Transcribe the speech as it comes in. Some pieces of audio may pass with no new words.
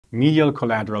Medial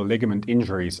collateral ligament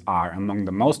injuries are among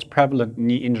the most prevalent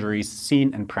knee injuries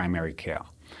seen in primary care.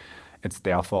 It's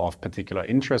therefore of particular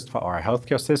interest for our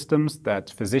healthcare systems that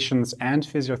physicians and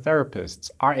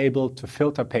physiotherapists are able to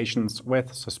filter patients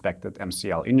with suspected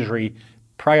MCL injury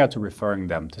prior to referring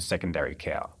them to secondary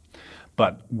care.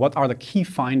 But what are the key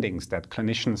findings that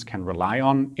clinicians can rely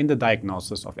on in the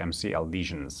diagnosis of MCL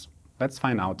lesions? Let's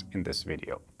find out in this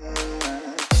video.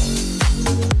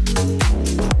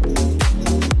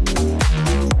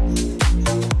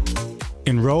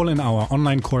 Enroll in our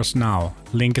online course now.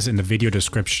 Link is in the video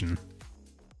description.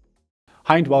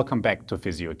 Hi and welcome back to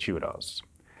Physiotutors.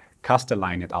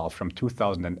 Castelline et al. From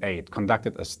 2008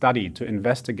 conducted a study to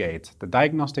investigate the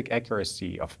diagnostic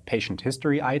accuracy of patient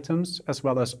history items as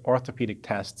well as orthopedic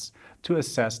tests to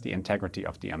assess the integrity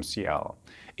of the MCL.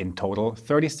 In total,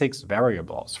 36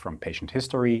 variables from patient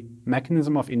history,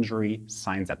 mechanism of injury,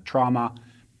 signs at trauma,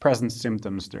 present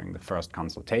symptoms during the first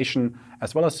consultation,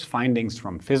 as well as findings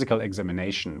from physical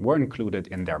examination were included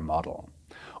in their model.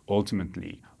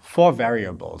 Ultimately, 4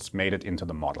 variables made it into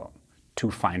the model.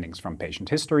 2 findings from patient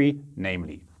history,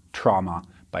 namely trauma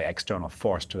by external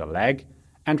force to the leg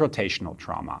and rotational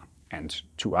trauma, and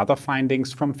 2 other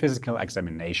findings from physical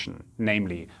examination,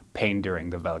 namely pain during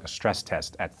the valgus stress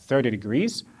test at 30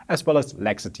 degrees, as well as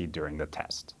laxity during the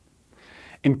test.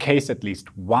 In case at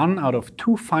least 1 out of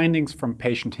 2 findings from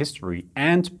patient history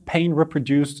and pain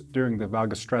reproduced during the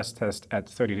valgus stress test at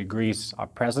 30 degrees are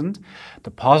present, the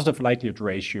positive likelihood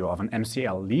ratio of an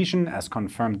MCL lesion as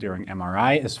confirmed during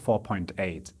MRI is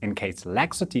 4.8. In case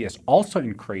laxity is also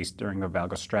increased during the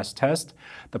valgus stress test,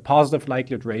 the positive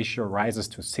likelihood ratio rises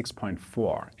to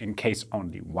 6.4. In case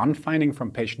only 1 finding from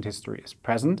patient history is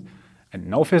present, and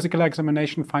no physical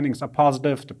examination findings are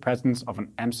positive, the presence of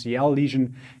an MCL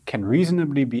lesion can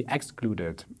reasonably be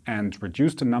excluded and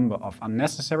reduce the number of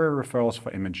unnecessary referrals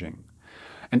for imaging.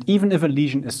 And even if a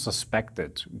lesion is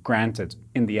suspected, granted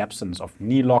in the absence of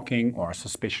knee locking or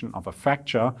suspicion of a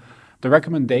fracture, the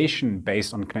recommendation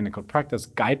based on clinical practice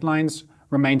guidelines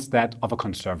remains that of a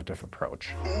conservative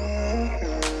approach.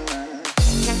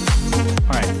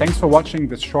 Alright, thanks for watching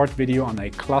this short video on a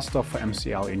cluster for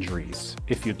MCL injuries.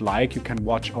 If you'd like, you can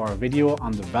watch our video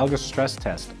on the valgus stress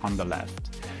test on the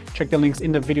left. Check the links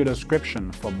in the video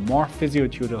description for more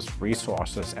Physiotutors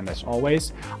resources, and as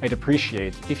always, I'd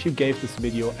appreciate if you gave this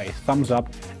video a thumbs up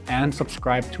and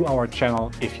subscribe to our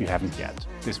channel if you haven't yet.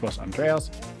 This was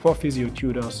Andreas for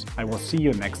Physiotutors. I will see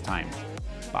you next time.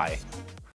 Bye.